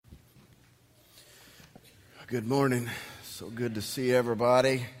Good morning. So good to see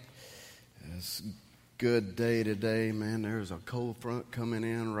everybody. It's a good day today, man. There's a cold front coming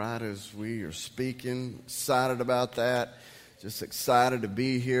in right as we are speaking. Excited about that. Just excited to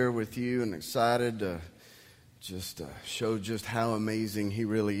be here with you and excited to just show just how amazing He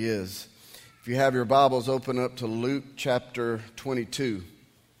really is. If you have your Bibles, open up to Luke chapter 22.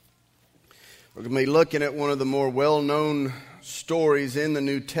 We're going to be looking at one of the more well-known stories in the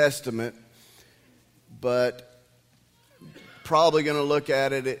New Testament, but probably going to look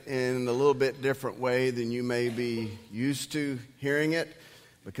at it in a little bit different way than you may be used to hearing it,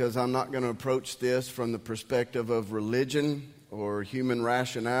 because I'm not going to approach this from the perspective of religion or human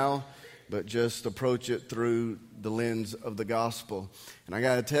rationale, but just approach it through the lens of the gospel. And I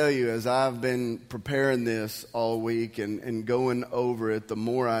got to tell you, as I've been preparing this all week and going over it, the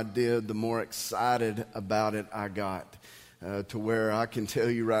more I did, the more excited about it I got. To where I can tell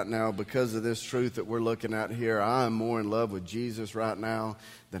you right now, because of this truth that we're looking at here, I am more in love with Jesus right now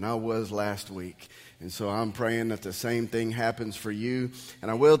than I was last week. And so I'm praying that the same thing happens for you. And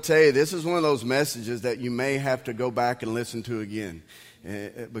I will tell you, this is one of those messages that you may have to go back and listen to again.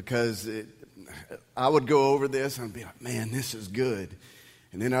 Because I would go over this and I'd be like, man, this is good.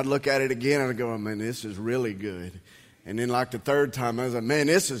 And then I'd look at it again and I'd go, oh, man, this is really good. And then like the third time, I was like, man,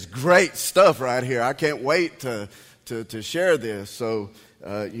 this is great stuff right here. I can't wait to share this. So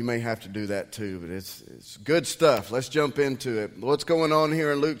you may have to do that too, but it's good stuff. Let's jump into it. What's going on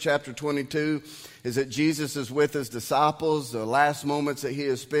here in Luke chapter 22 is that Jesus is with his disciples, the last moments that he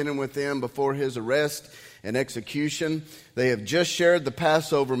is spending with them before his arrest and execution. They have just shared the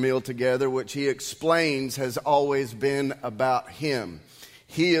Passover meal together, which he explains has always been about him.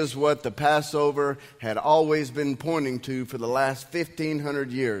 He is what the Passover had always been pointing to for the last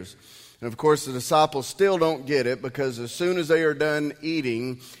 1,500 years. And of course, the disciples still don't get it, because as soon as they are done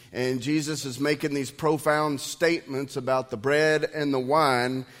eating and Jesus is making these profound statements about the bread and the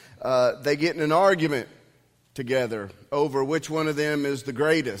wine, they get in an argument together over which one of them is the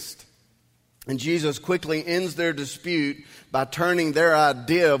greatest. And Jesus quickly ends their dispute by turning their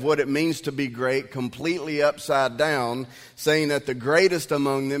idea of what it means to be great completely upside down, saying that the greatest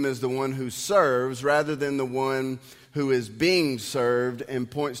among them is the one who serves rather than the one who is being served, and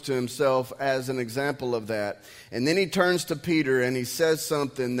points to himself as an example of that. And then he turns to Peter and he says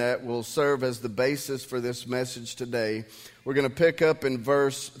something that will serve as the basis for this message today. We're going to pick up in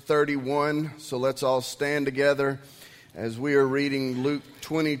verse 31, so let's all stand together as we are reading Luke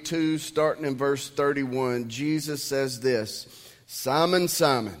 22, starting in verse 31. Jesus says this, Simon,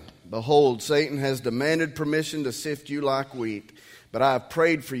 Simon, behold, Satan has demanded permission to sift you like wheat, but I have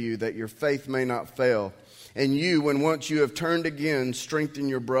prayed for you that your faith may not fail. And you, when once you have turned again, strengthen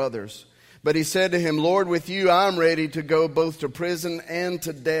your brothers. But he said to him, Lord, with you I am ready to go both to prison and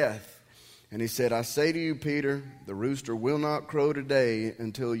to death. And he said, I say to you, Peter, the rooster will not crow today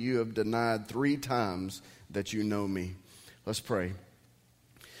until you have denied 3 times that you know me. Let's pray.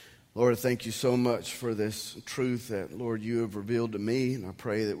 Lord, thank you so much for this truth that, Lord, you have revealed to me. And I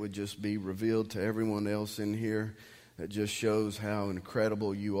pray that it would just be revealed to everyone else in here. That just shows how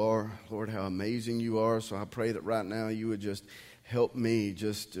incredible you are, Lord, how amazing you are. So I pray that right now you would just help me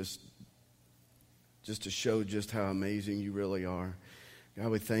just to show just how amazing you really are. God,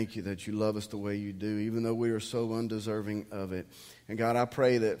 we thank you that you love us the way you do, even though we are so undeserving of it. And God, I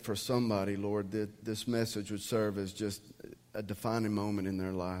pray that for somebody, Lord, that this message would serve as just a defining moment in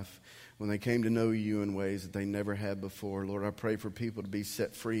their life when they came to know you in ways that they never had before. Lord, I pray for people to be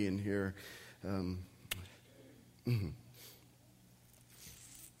set free in here. God,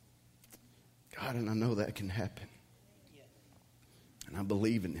 and I know that can happen. And I'm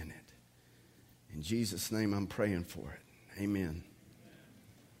believing in it. In Jesus' name, I'm praying for it. Amen.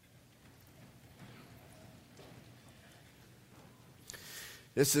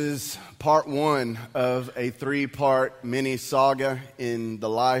 This is part 1 of a 3-part mini saga in the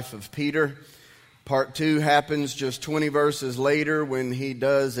life of Peter. Part 2 happens just 20 verses later when he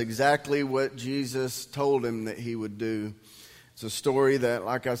does exactly what Jesus told him that he would do. It's a story that,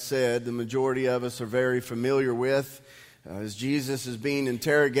 like I said, the majority of us are very familiar with. As Jesus is being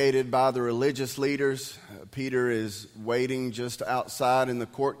interrogated by the religious leaders, Peter is waiting just outside in the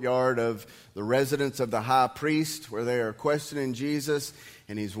courtyard of the residence of the high priest where they are questioning Jesus,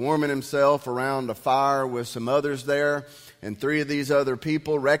 and he's warming himself around a fire with some others there. And 3 of these other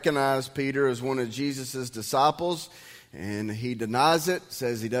people recognize Peter as one of Jesus' disciples, and he denies it,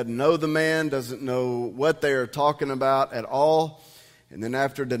 says he doesn't know the man, doesn't know what they are talking about at all. And then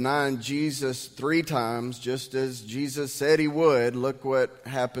after denying Jesus 3 times, just as Jesus said he would, look what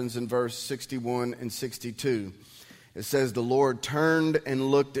happens in verse 61 and 62. It says, the Lord turned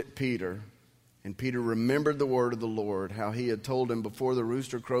and looked at Peter, And Peter remembered the word of the Lord, how he had told him, before the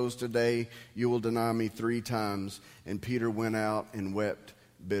rooster crows today, you will deny me 3 times. And Peter went out and wept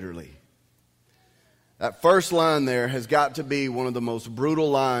bitterly. That first line there has got to be one of the most brutal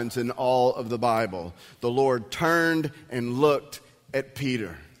lines in all of the Bible. The Lord turned and looked at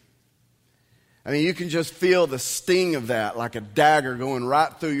Peter. I mean, you can just feel the sting of that, like a dagger going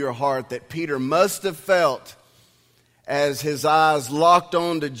right through your heart, that Peter must have felt as his eyes locked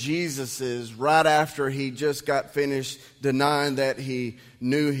on to Jesus's right after he just got finished denying that he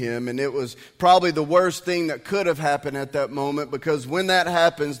knew him. And it was probably the worst thing that could have happened at that moment, because when that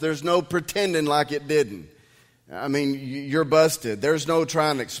happens, there's no pretending like it didn't. I mean, you're busted. There's no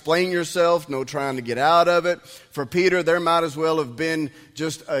trying to explain yourself, no trying to get out of it. For Peter, there might as well have been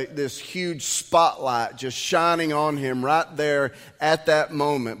just this huge spotlight just shining on him right there at that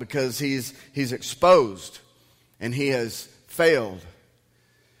moment, because he's exposed. And he has failed.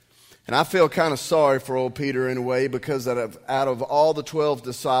 And I feel kind of sorry for old Peter in a way, because out of all the 12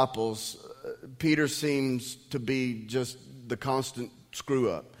 disciples, Peter seems to be just the constant screw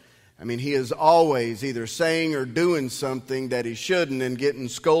up. I mean, he is always either saying or doing something that he shouldn't and getting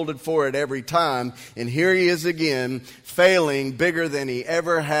scolded for it every time. And here he is again, failing bigger than he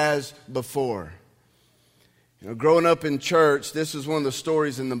ever has before. You know, growing up in church, this is one of the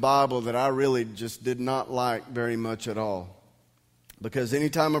stories in the Bible that I really just did not like very much at all. Because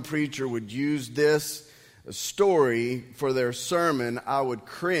anytime a preacher would use this story for their sermon, I would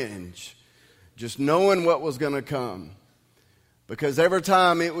cringe, just knowing what was going to come. Because every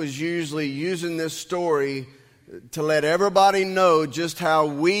time it was usually using this story to let everybody know just how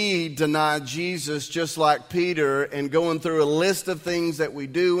we deny Jesus just like Peter, and going through a list of things that we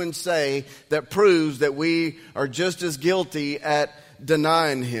do and say that proves that we are just as guilty at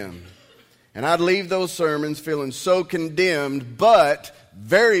denying him. And I'd leave those sermons feeling so condemned, but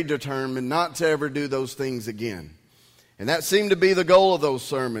very determined not to ever do those things again. And that seemed to be the goal of those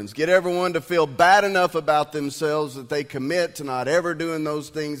sermons. Get everyone to feel bad enough about themselves that they commit to not ever doing those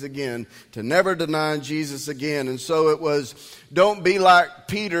things again, to never deny Jesus again. And so it was, don't be like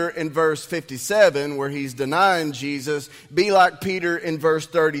Peter in verse 57 where he's denying Jesus. Be like Peter in verse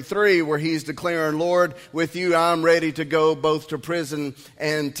 33 where he's declaring, Lord, with you I'm ready to go both to prison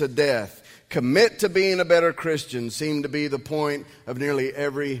and to death. Commit to being a better Christian seemed to be the point of nearly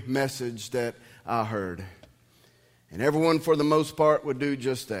every message that I heard. And everyone, for the most part, would do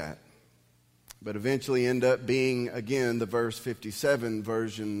just that. But eventually end up being, again, the verse 57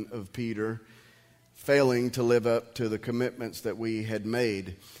 version of Peter, failing to live up to the commitments that we had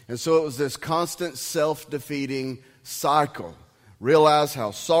made. And so it was this constant self-defeating cycle. Realize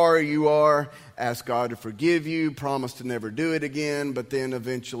how sorry you are, ask God to forgive you, promise to never do it again, but then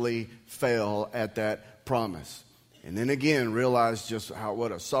eventually fail at that promise. And then again, realize just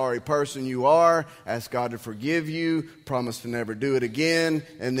what a sorry person you are. Ask God to forgive you. Promise to never do it again.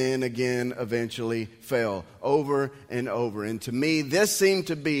 And then again, eventually fail. Over and over. And to me, this seemed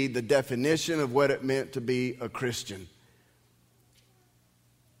to be the definition of what it meant to be a Christian.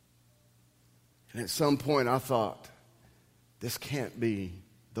 And at some point I thought, this can't be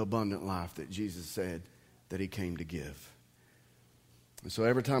the abundant life that Jesus said that he came to give. And so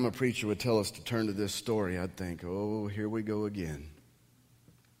every time a preacher would tell us to turn to this story, I'd think, oh, here we go again.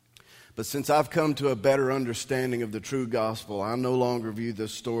 But since I've come to a better understanding of the true gospel, I no longer view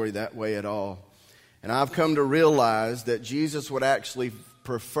this story that way at all. And I've come to realize that Jesus would actually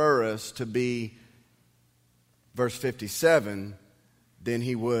prefer us to be verse 57 than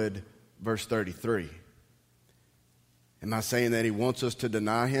he would verse 33. Am I saying that he wants us to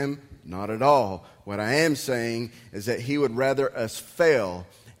deny him? Not at all. What I am saying is that he would rather us fail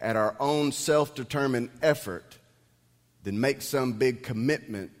at our own self-determined effort than make some big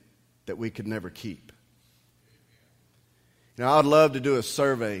commitment that we could never keep. Now, I'd love to do a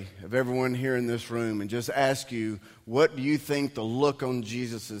survey of everyone here in this room and just ask you, what do you think the look on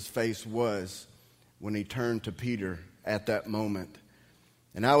Jesus' face was when he turned to Peter at that moment?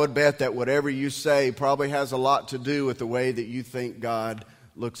 And I would bet that whatever you say probably has a lot to do with the way that you think God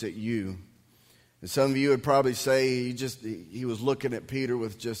looks at you. And some of you would probably say he was looking at Peter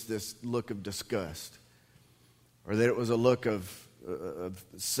with just this look of disgust, or that it was a look of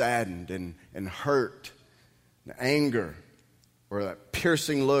saddened and hurt, and anger, or that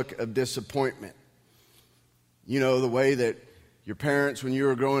piercing look of disappointment. You know, the way that your parents, when you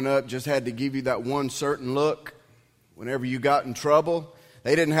were growing up, just had to give you that one certain look whenever you got in trouble.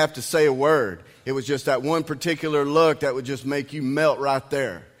 They didn't have to say a word. It was just that one particular look that would just make you melt right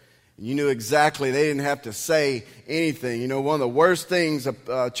there. And you knew exactly, they didn't have to say anything. You know, one of the worst things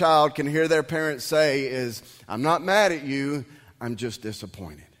a child can hear their parents say is, I'm not mad at you, I'm just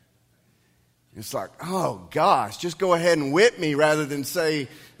disappointed. It's like, oh gosh, just go ahead and whip me rather than say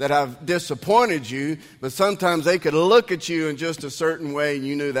that I've disappointed you. But sometimes they could look at you in just a certain way and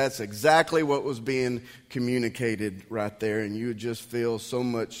you knew that's exactly what was being communicated right there. And you would just feel so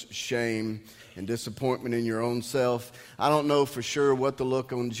much shame and disappointment in your own self. I don't know for sure what the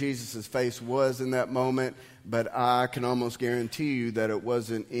look on Jesus' face was in that moment, but I can almost guarantee you that it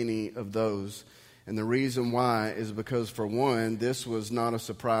wasn't any of those. And the reason why is because, for one, this was not a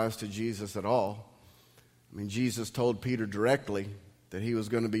surprise to Jesus at all. I mean, Jesus told Peter directly that he was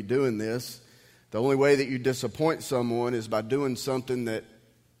going to be doing this. The only way that you disappoint someone is by doing something that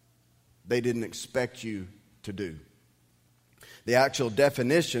they didn't expect you to do. The actual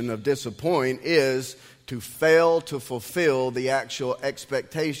definition of disappoint is to fail to fulfill the actual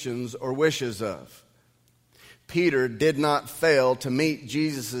expectations or wishes of. Peter did not fail to meet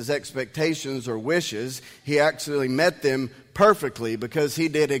Jesus' expectations or wishes. He actually met them perfectly because he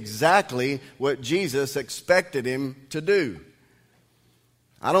did exactly what Jesus expected him to do.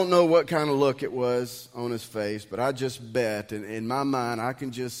 I don't know what kind of look it was on his face, but I just bet, in my mind, I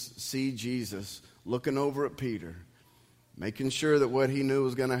can just see Jesus looking over at Peter, making sure that what he knew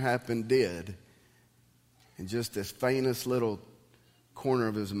was going to happen did, and just this faintest little corner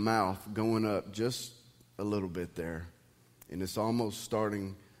of his mouth going up just a little bit there, and it's almost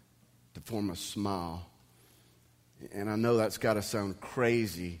starting to form a smile. And I know that's got to sound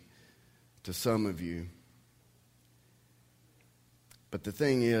crazy to some of you, but the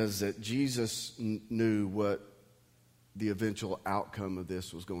thing is that Jesus knew what the eventual outcome of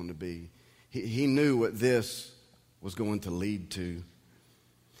this was going to be. He knew what this was going to lead to.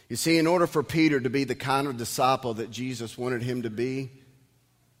 You see, in order for Peter to be the kind of disciple that Jesus wanted him to be,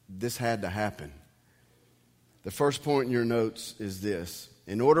 this had to happen. The first point in your notes is this.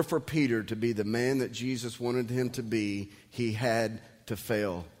 In order for Peter to be the man that Jesus wanted him to be, he had to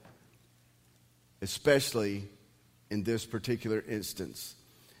fail. Especially in this particular instance.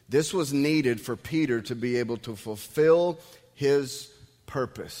 This was needed for Peter to be able to fulfill his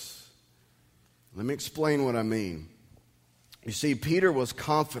purpose. Let me explain what I mean. You see, Peter was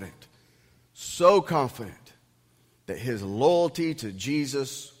confident, so confident, that his loyalty to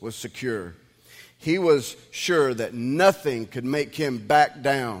Jesus was secure. He was sure that nothing could make him back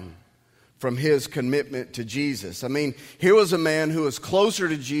down from his commitment to Jesus. I mean, here was a man who was closer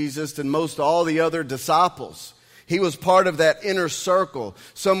to Jesus than most all the other disciples. He was part of that inner circle,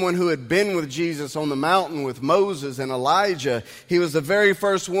 someone who had been with Jesus on the mountain with Moses and Elijah. He was the very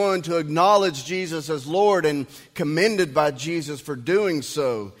first one to acknowledge Jesus as Lord and commended by Jesus for doing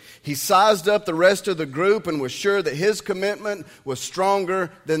so. He sized up the rest of the group and was sure that his commitment was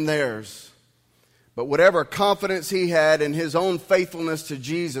stronger than theirs. But whatever confidence he had in his own faithfulness to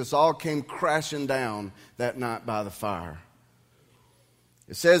Jesus all came crashing down that night by the fire.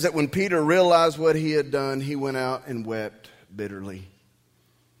 It says that when Peter realized what he had done, he went out and wept bitterly.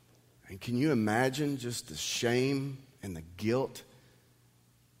 And can you imagine just the shame and the guilt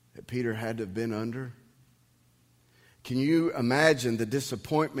that Peter had to have been under? Can you imagine the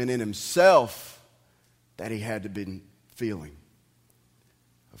disappointment in himself that he had to have been feeling?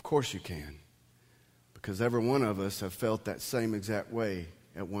 Of course you can. Because every one of us have felt that same exact way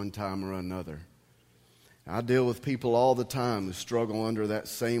at one time or another. I deal with people all the time who struggle under that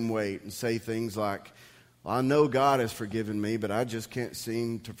same weight and say things like, well, I know God has forgiven me, but I just can't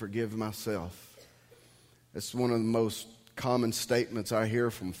seem to forgive myself. It's one of the most common statements I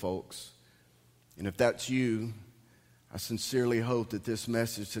hear from folks. And if that's you, I sincerely hope that this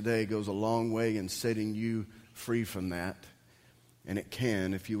message today goes a long way in setting you free from that. And it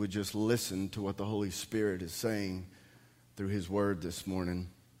can if you would just listen to what the Holy Spirit is saying through His Word this morning.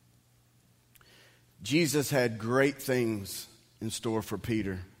 Jesus had great things in store for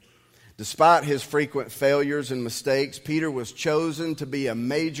Peter. Despite his frequent failures and mistakes, Peter was chosen to be a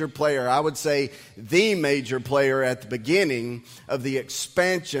major player. I would say the major player at the beginning of the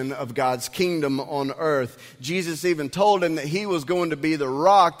expansion of God's kingdom on earth. Jesus even told him that he was going to be the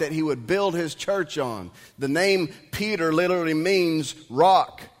rock that he would build his church on. The name Peter literally means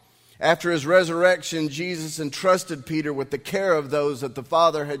rock. After his resurrection, Jesus entrusted Peter with the care of those that the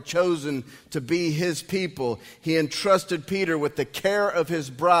Father had chosen to be his people. He entrusted Peter with the care of his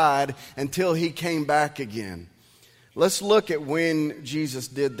bride until he came back again. Let's look at when Jesus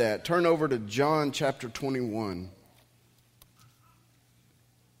did that. Turn over to John chapter 21.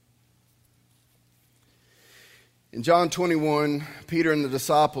 In John 21, Peter and the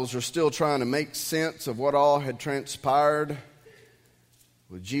disciples are still trying to make sense of what all had transpired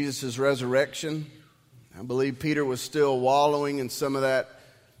with Jesus' resurrection. I believe Peter was still wallowing in some of that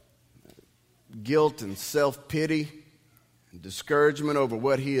guilt and self-pity and discouragement over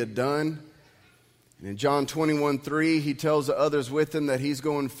what he had done. And in John 21:3, he tells the others with him that he's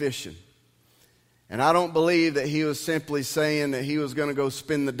going fishing. And I don't believe that he was simply saying that he was going to go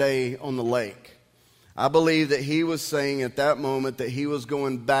spend the day on the lake. I believe that he was saying at that moment that he was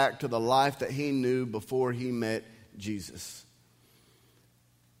going back to the life that he knew before he met Jesus.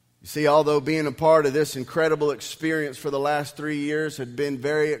 You see, although being a part of this incredible experience for the last 3 years had been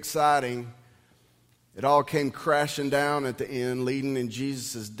very exciting, it all came crashing down at the end, leading in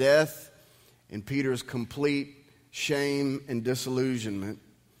Jesus' death and Peter's complete shame and disillusionment.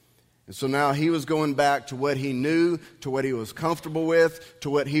 And so now he was going back to what he knew, to what he was comfortable with, to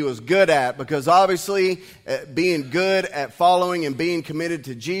what he was good at. Because obviously, being good at following and being committed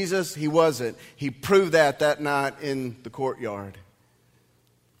to Jesus, he wasn't. He proved that night in the courtyard.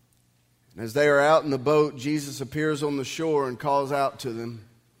 And as they are out in the boat, Jesus appears on the shore and calls out to them.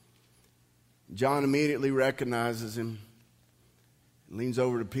 John immediately recognizes him, leans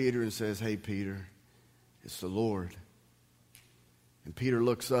over to Peter and says, "Hey, Peter, it's the Lord." And Peter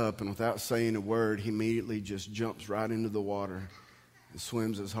looks up, and without saying a word, he immediately just jumps right into the water and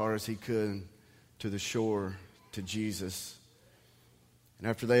swims as hard as he could to the shore, to Jesus. And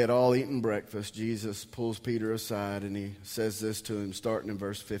after they had all eaten breakfast, Jesus pulls Peter aside, and he says this to him, starting in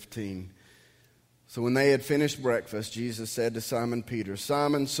verse 15. So when they had finished breakfast, Jesus said to Simon Peter,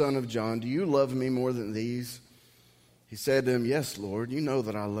 "Simon, son of John, do you love me more than these?" He said to him, "Yes, Lord, you know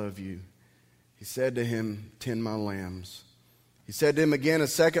that I love you." He said to him, "Tend my lambs." He said to him again a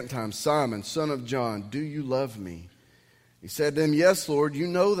second time, "Simon, son of John, do you love me?" He said to him, "Yes, Lord, you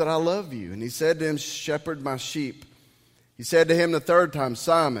know that I love you." And he said to him, "Shepherd my sheep." He said to him the third time,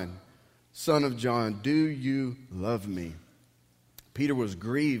 "Simon, son of John, do you love me?" Peter was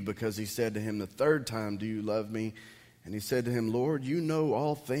grieved because he said to him the third time, "Do you love me?" And he said to him, "Lord, you know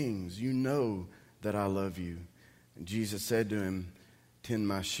all things. You know that I love you." And Jesus said to him, "Tend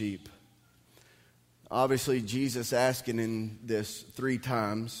my sheep." Obviously, Jesus asking in this 3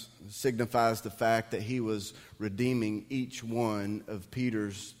 times signifies the fact that he was redeeming each one of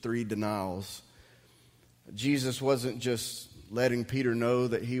Peter's 3 denials. Jesus wasn't just letting Peter know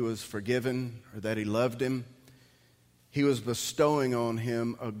that he was forgiven or that he loved him. He was bestowing on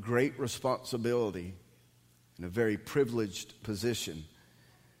him a great responsibility and a very privileged position.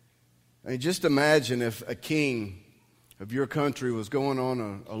 I mean, just imagine if a king of your country was going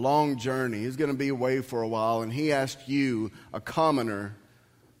on a long journey. He's going to be away for a while, and he asked you, a commoner,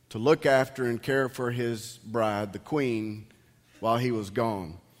 to look after and care for his bride, the queen, while he was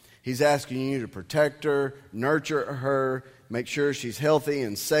gone. He's asking you to protect her, nurture her, make sure she's healthy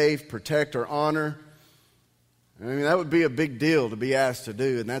and safe, protect her honor. I mean, that would be a big deal to be asked to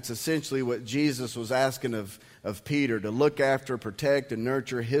do, and that's essentially what Jesus was asking of Peter, to look after, protect, and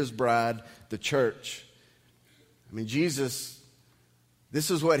nurture his bride, the church. I mean, Jesus,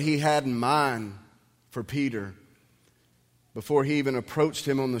 this is what he had in mind for Peter before he even approached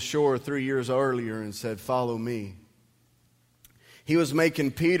him on the shore 3 years earlier and said, "Follow me." He was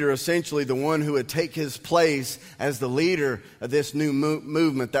making Peter essentially the one who would take his place as the leader of this new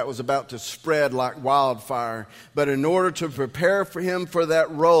movement that was about to spread like wildfire. But in order to prepare for him for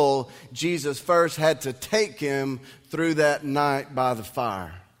that role, Jesus first had to take him through that night by the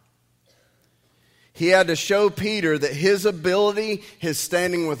fire. He had to show Peter that his ability, his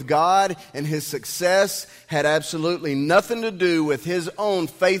standing with God, and his success had absolutely nothing to do with his own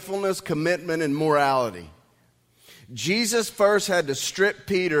faithfulness, commitment, and morality. Jesus first had to strip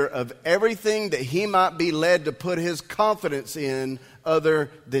Peter of everything that he might be led to put his confidence in other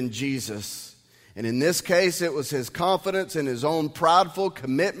than Jesus. And in this case, it was his confidence in his own prideful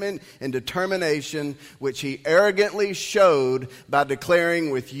commitment and determination, which he arrogantly showed by declaring,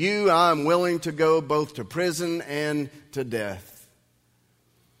 "With you, I am willing to go both to prison and to death."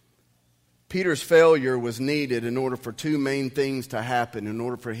 Peter's failure was needed in order for 2 main things to happen, in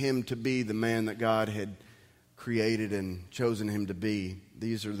order for him to be the man that God had created and chosen him to be.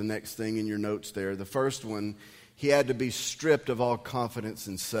 These are the next thing in your notes there. The first one, he had to be stripped of all confidence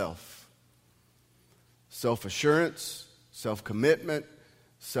in self. Self-assurance, self-commitment,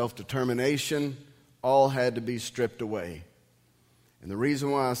 self-determination, all had to be stripped away. And the reason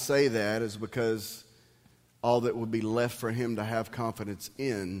why I say that is because all that would be left for him to have confidence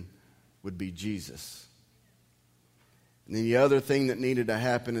in would be Jesus. And then the other thing that needed to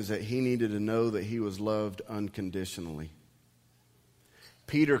happen is that he needed to know that he was loved unconditionally.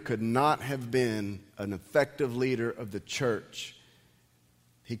 Peter could not have been an effective leader of the church.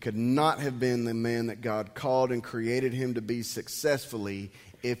 He could not have been the man that God called and created him to be successfully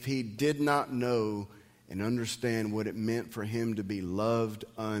if he did not know and understand what it meant for him to be loved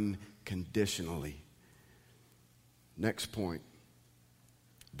unconditionally. Next point.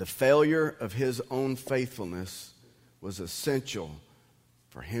 The failure of his own faithfulness was essential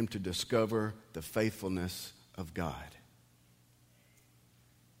for him to discover the faithfulness of God.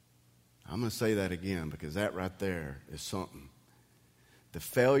 I'm going to say that again because that right there is something. The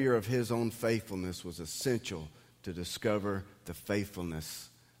failure of his own faithfulness was essential to discover the faithfulness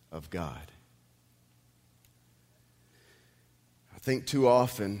of God. I think too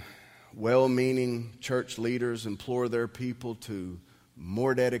often, well-meaning church leaders implore their people to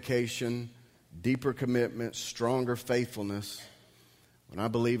more dedication, deeper commitment, stronger faithfulness, when I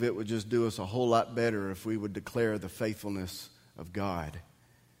believe it would just do us a whole lot better if we would declare the faithfulness of God.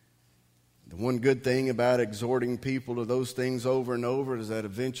 The one good thing about exhorting people to those things over and over is that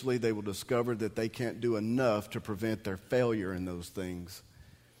eventually they will discover that they can't do enough to prevent their failure in those things.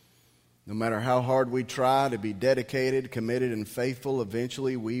 No matter how hard we try to be dedicated, committed, and faithful,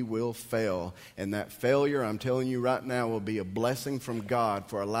 eventually we will fail. And that failure, I'm telling you right now, will be a blessing from God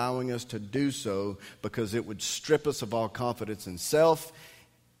for allowing us to do so, because it would strip us of all confidence in self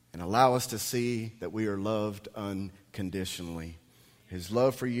and allow us to see that we are loved unconditionally. His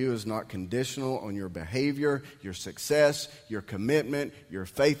love for you is not conditional on your behavior, your success, your commitment, your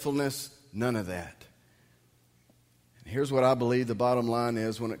faithfulness, none of that. And here's what I believe the bottom line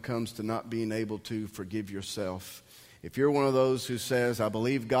is when it comes to not being able to forgive yourself. If you're one of those who says, I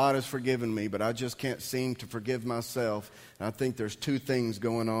believe God has forgiven me, but I just can't seem to forgive myself, and I think there's two things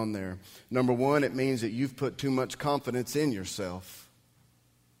going on there. Number one, it means that you've put too much confidence in yourself.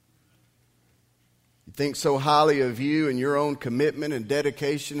 You think so highly of you and your own commitment and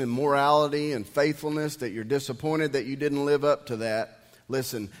dedication and morality and faithfulness that you're disappointed that you didn't live up to that.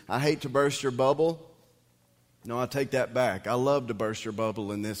 Listen, I hate to burst your bubble. No, I take that back. I love to burst your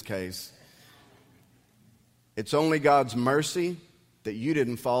bubble in this case. It's only God's mercy that you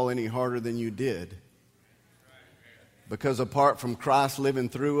didn't fall any harder than you did. Because apart from Christ living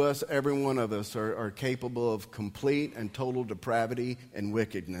through us, every one of us are capable of complete and total depravity and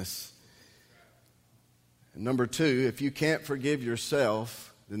wickedness. And number two, if you can't forgive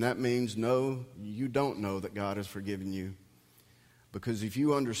yourself, then that means no, you don't know that God has forgiven you. Because if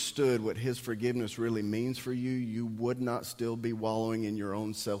you understood what his forgiveness really means for you, you would not still be wallowing in your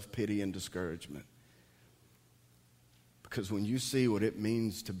own self-pity and discouragement. Because when you see what it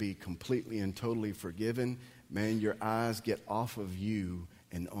means to be completely and totally forgiven, man, your eyes get off of you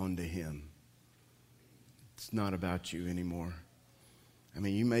and onto him. It's not about you anymore. I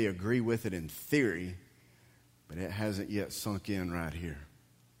mean, you may agree with it in theory, but it hasn't yet sunk in right here.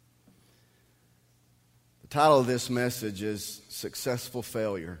 The title of this message is Successful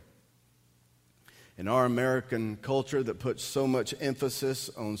Failure. In our American culture that puts so much emphasis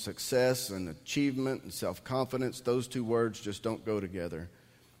on success and achievement and self-confidence, those two words just don't go together.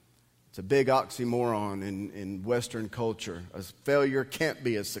 It's a big oxymoron in Western culture. A failure can't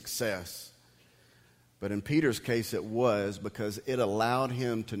be a success. But in Peter's case, it was, because it allowed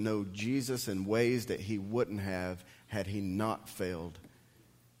him to know Jesus in ways that he wouldn't have had he not failed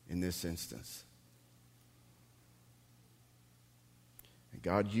in this instance. And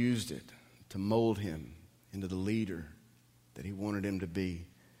God used it to mold him into the leader that he wanted him to be.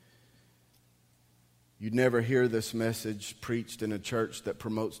 You'd never hear this message preached in a church that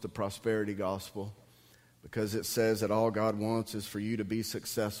promotes the prosperity gospel, because it says that all God wants is for you to be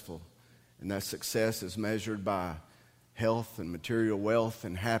successful. And that success is measured by health and material wealth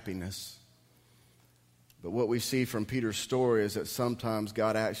and happiness. But what we see from Peter's story is that sometimes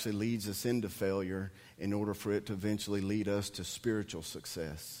God actually leads us into failure in order for it to eventually lead us to spiritual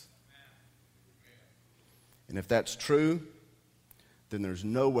success. And if that's true, then there's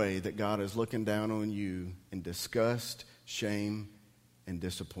no way that God is looking down on you in disgust, shame, and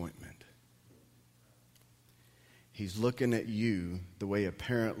disappointment. He's looking at you the way a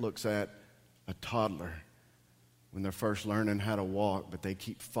parent looks at a toddler when they're first learning how to walk, but they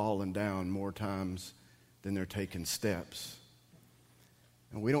keep falling down more times than they're taking steps.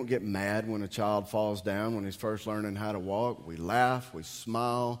 And we don't get mad when a child falls down when he's first learning how to walk. We laugh, we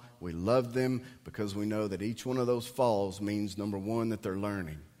smile, we love them, because we know that each one of those falls means, number one, that they're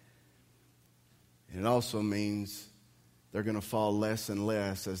learning. And it also means they're going to fall less and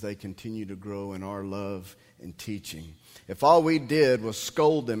less as they continue to grow in our love and teaching. If all we did was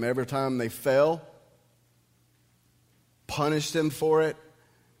scold them every time they fell, punish them for it,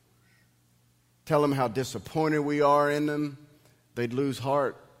 tell them how disappointed we are in them, they'd lose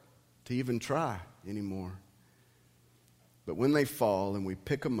heart to even try anymore. But when they fall and we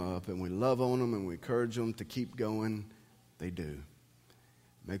pick them up and we love on them and we encourage them to keep going, they do.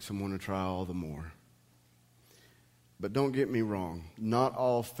 It makes them want to try all the more. But don't get me wrong, not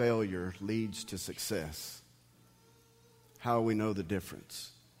all failure leads to success. How do we know the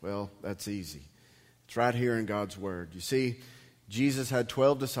difference? Well, that's easy. It's right here in God's Word. You see, Jesus had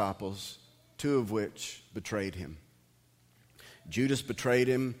 12 disciples, 2 of which betrayed him. Judas betrayed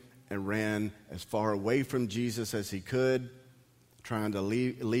him and ran as far away from Jesus as he could, trying to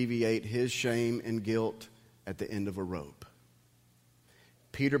alleviate his shame and guilt at the end of a rope.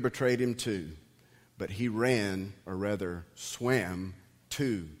 Peter betrayed him too, but he ran, or rather swam,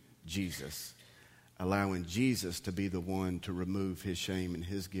 to Jesus, allowing Jesus to be the one to remove his shame and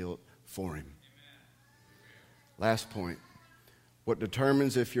his guilt for him. Last point. What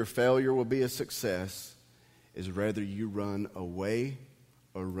determines if your failure will be a success is whether you run away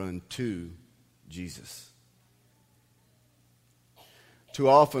or run to Jesus. Too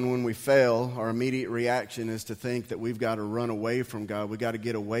often when we fail, our immediate reaction is to think that we've got to run away from God. We've got to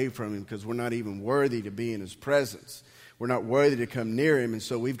get away from Him because we're not even worthy to be in His presence. We're not worthy to come near Him, and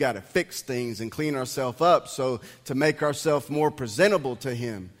so we've got to fix things and clean ourselves up so to make ourselves more presentable to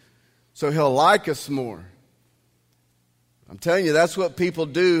Him, so He'll like us more. I'm telling you, that's what people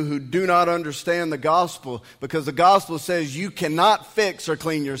do who do not understand the gospel, because the gospel says you cannot fix or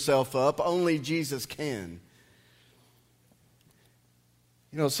clean yourself up. Only Jesus can.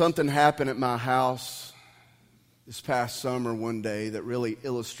 You know, something happened at my house this past summer one day that really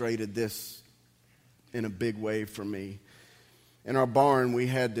illustrated this in a big way for me. In our barn, we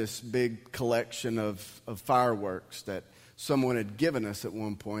had this big collection of fireworks that someone had given us at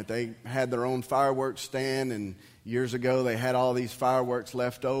one point. They had their own fireworks stand, and years ago they had all these fireworks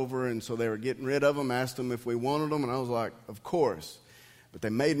left over, and so they were getting rid of them, asked them if we wanted them, and I was like, of course. But they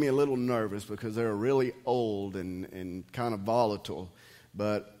made me a little nervous because they were really old and kind of volatile.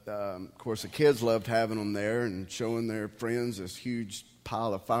 But, of course, the kids loved having them there and showing their friends this huge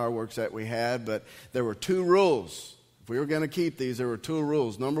pile of fireworks that we had. But there were 2 rules. If we were going to keep these, there were 2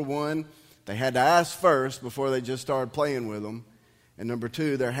 rules. Number 1, they had to ask first before they just started playing with them. And number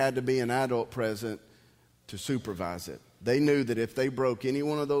 2, there had to be an adult present to supervise it. They knew that if they broke any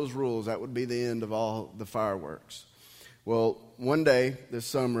one of those rules, that would be the end of all the fireworks. Well, one day this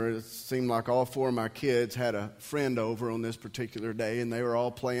summer, it seemed like all 4 of my kids had a friend over on this particular day, and they were all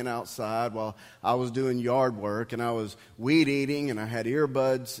playing outside while I was doing yard work, and I was weed eating, and I had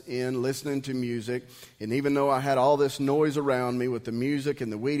earbuds in listening to music. And even though I had all this noise around me with the music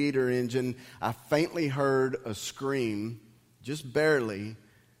and the weed eater engine, I faintly heard a scream, just barely,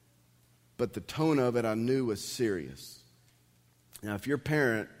 but the tone of it I knew was serious. Now, if you're a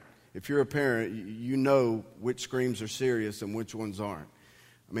parent, you know which screams are serious and which ones aren't.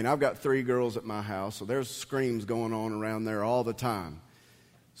 I mean, I've got 3 girls at my house, so there's screams going on around there all the time.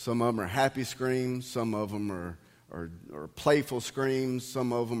 Some of them are happy screams, some of them are playful screams,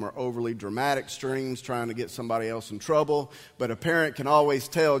 some of them are overly dramatic screams trying to get somebody else in trouble. But a parent can always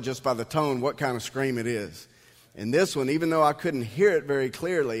tell just by the tone what kind of scream it is. And this one, even though I couldn't hear it very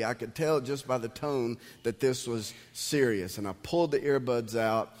clearly, I could tell just by the tone that this was serious. And I pulled the earbuds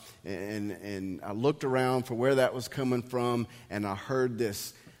out, and I looked around for where that was coming from, and I heard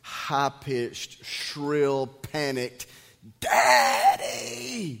this high-pitched, shrill, panicked,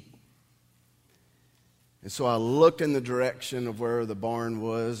 "Daddy!" And so I looked in the direction of where the barn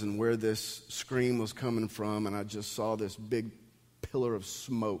was and where this scream was coming from, and I just saw this big pillar of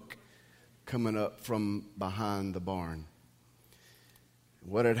smoke coming up from behind the barn.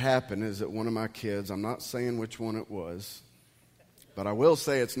 What had happened is that one of my kids, I'm not saying which one it was, but I will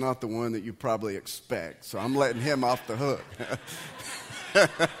say it's not the one that you probably expect, so I'm letting him off the hook.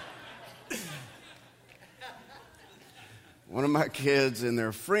 One of my kids and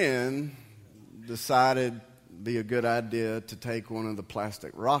their friend decided it'd be a good idea to take one of the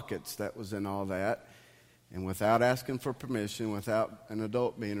plastic rockets that was in all that, and without asking for permission, without an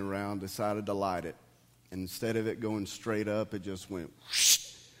adult being around, decided to light it. And instead of it going straight up, it just went whoosh,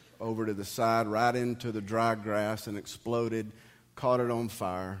 over to the side, right into the dry grass, and exploded, caught it on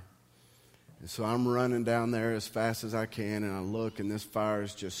fire. And so I'm running down there as fast as I can, and I look, and this fire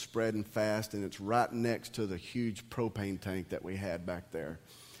is just spreading fast, and it's right next to the huge propane tank that we had back there.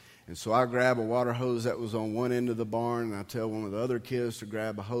 And so I grab a water hose that was on one end of the barn, and I tell one of the other kids to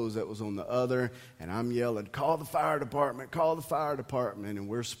grab a hose that was on the other, and I'm yelling, "Call the fire department, call the fire department," and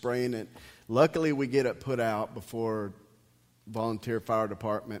we're spraying it. Luckily, we get it put out before volunteer fire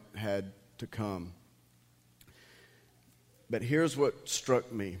department had to come. But here's what struck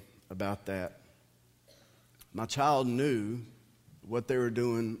me about that. My child knew what they were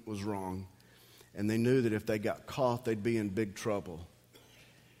doing was wrong, and they knew that if they got caught, they'd be in big trouble.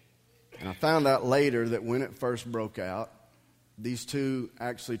 And I found out later that when it first broke out, these 2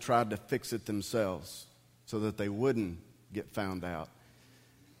 actually tried to fix it themselves so that they wouldn't get found out.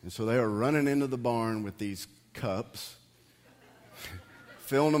 And so they were running into the barn with these cups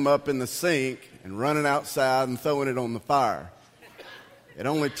filling them up in the sink and running outside and throwing it on the fire. It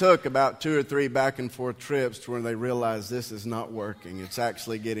only took about 2 or 3 back and forth trips to where they realized this is not working. It's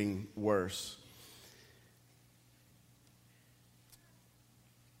actually getting worse.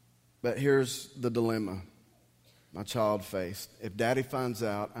 But here's the dilemma my child faced. If Daddy finds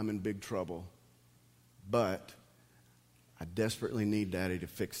out, I'm in big trouble. But I desperately need Daddy to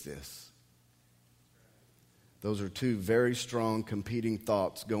fix this. Those are 2 very strong competing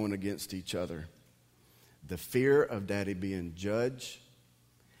thoughts going against each other. The fear of Daddy being judged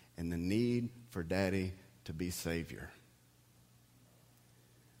and the need for Daddy to be Savior.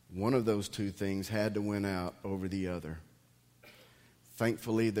 One of those 2 things had to win out over the other.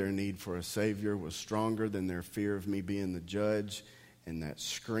 Thankfully, their need for a Savior was stronger than their fear of me being the judge, and that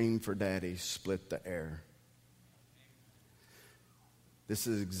scream for Daddy split the air. This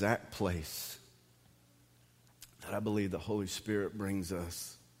is the exact place that I believe the Holy Spirit brings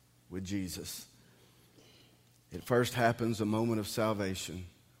us with Jesus. It first happens a moment of salvation,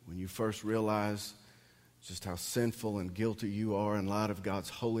 when you first realize just how sinful and guilty you are in light of God's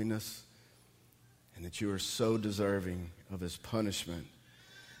holiness, and that you are so deserving of His punishment,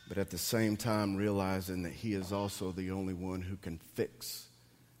 but at the same time realizing that He is also the only one who can fix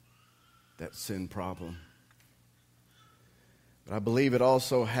that sin problem. But I believe it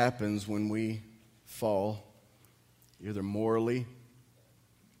also happens when we fall, either morally,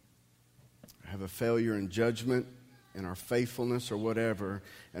 have a failure in judgment, in our faithfulness or whatever,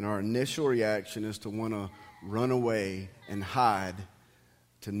 and our initial reaction is to want to run away and hide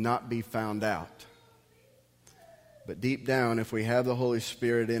to not be found out. But deep down, if we have the Holy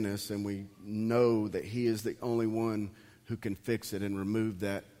Spirit in us and we know that He is the only one who can fix it and remove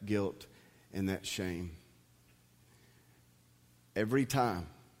that guilt and that shame. Every time,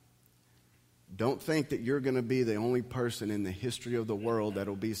 don't think that you're going to be the only person in the history of the world that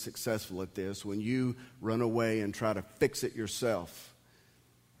will be successful at this when you run away and try to fix it yourself.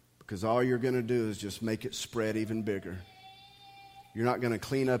 Because all you're going to do is just make it spread even bigger. You're not going to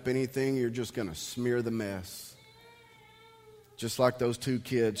clean up anything. You're just going to smear the mess. Just like those 2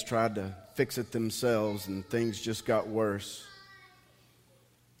 kids tried to fix it themselves and things just got worse.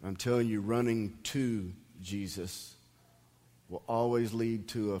 I'm telling you, running to Jesus will always lead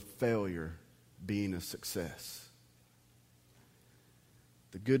to a failure being a success.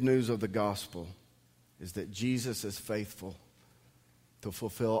 The good news of the gospel is that Jesus is faithful to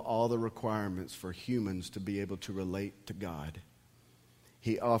fulfill all the requirements for humans to be able to relate to God.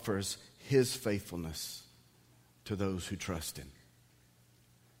 He offers His faithfulness to those who trust Him.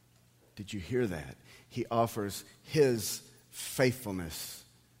 Did you hear that? He offers His faithfulness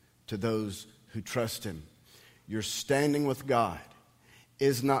to those who trust Him. Your standing with God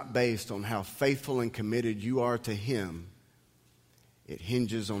is not based on how faithful and committed you are to Him. It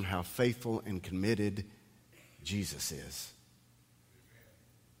hinges on how faithful and committed Jesus is.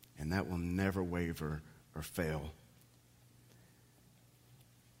 And that will never waver or fail.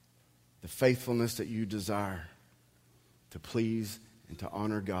 The faithfulness that you desire to please and to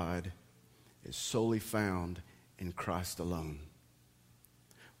honor God is solely found in Christ alone.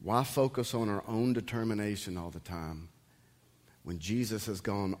 Why focus on our own determination all the time when Jesus has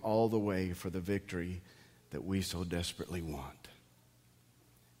gone all the way for the victory that we so desperately want?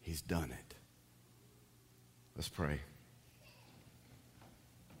 He's done it. Let's pray.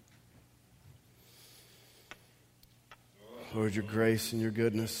 Lord, your grace and your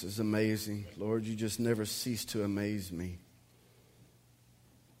goodness is amazing. Lord, you just never cease to amaze me.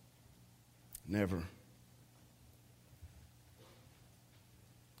 Never.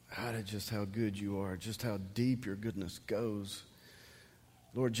 God, just how good you are, just how deep your goodness goes.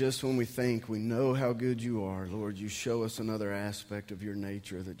 Lord, just when we think we know how good you are, Lord, you show us another aspect of your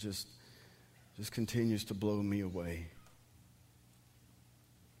nature that just continues to blow me away.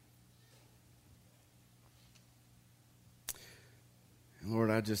 And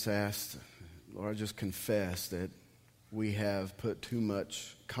Lord, I just confess that we have put too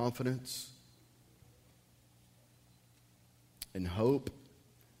much confidence and hope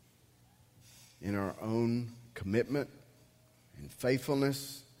in our own commitment and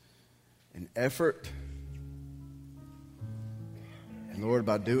faithfulness and effort. And Lord,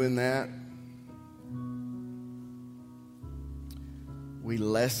 by doing that, we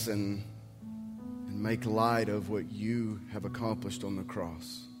lessen and make light of what you have accomplished on the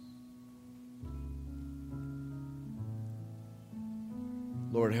cross.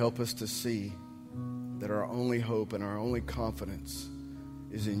 Lord, help us to see that our only hope and our only confidence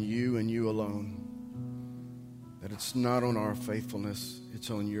is in you and you alone. That it's not on our faithfulness, it's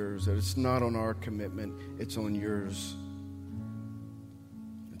on yours. That it's not on our commitment, it's on yours.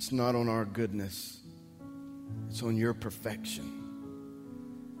 It's not on our goodness. It's on your perfection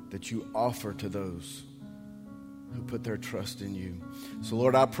that you offer to those who put their trust in you. So,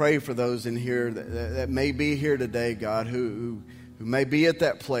 Lord, I pray for those in here that may be here today, God, who may be at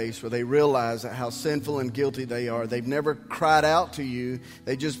that place where they realize how sinful and guilty they are. They've never cried out to you.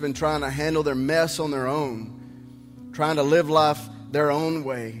 They've just been trying to handle their mess on their own, trying to live life their own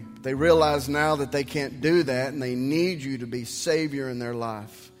way. They realize now that they can't do that, and they need you to be Savior in their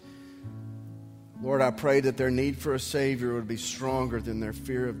life. Lord, I pray that their need for a Savior would be stronger than their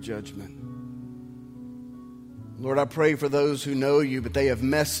fear of judgment. Lord, I pray for those who know you, but they have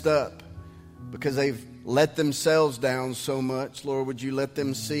messed up because they've let themselves down so much. Lord, would you let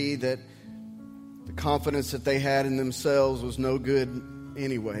them see that the confidence that they had in themselves was no good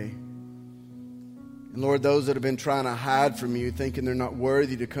anyway. And Lord, those that have been trying to hide from you, thinking they're not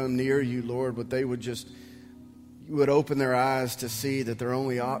worthy to come near you, Lord, but they would you would open their eyes to see that their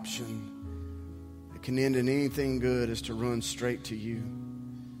only option can end in anything good is to run straight to you.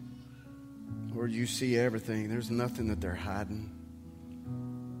 Lord, you see everything. There's nothing that they're hiding.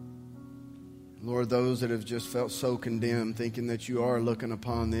 Lord, those that have just felt so condemned, thinking that you are looking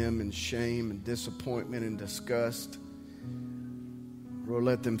upon them in shame and disappointment and disgust, Lord,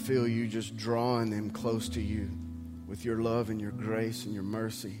 let them feel you just drawing them close to you with your love and your grace and your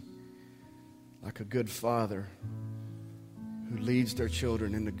mercy, like a good father who leads their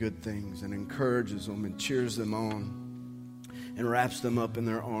children into good things and encourages them and cheers them on and wraps them up in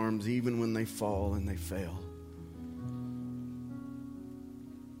their arms even when they fall and they fail.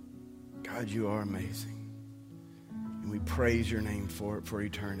 God, you are amazing. And we praise your name for it for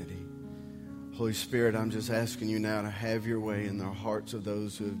eternity. Holy Spirit, I'm just asking you now to have your way in the hearts of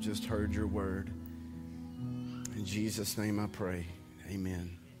those who have just heard your word. In Jesus' name I pray.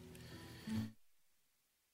 Amen.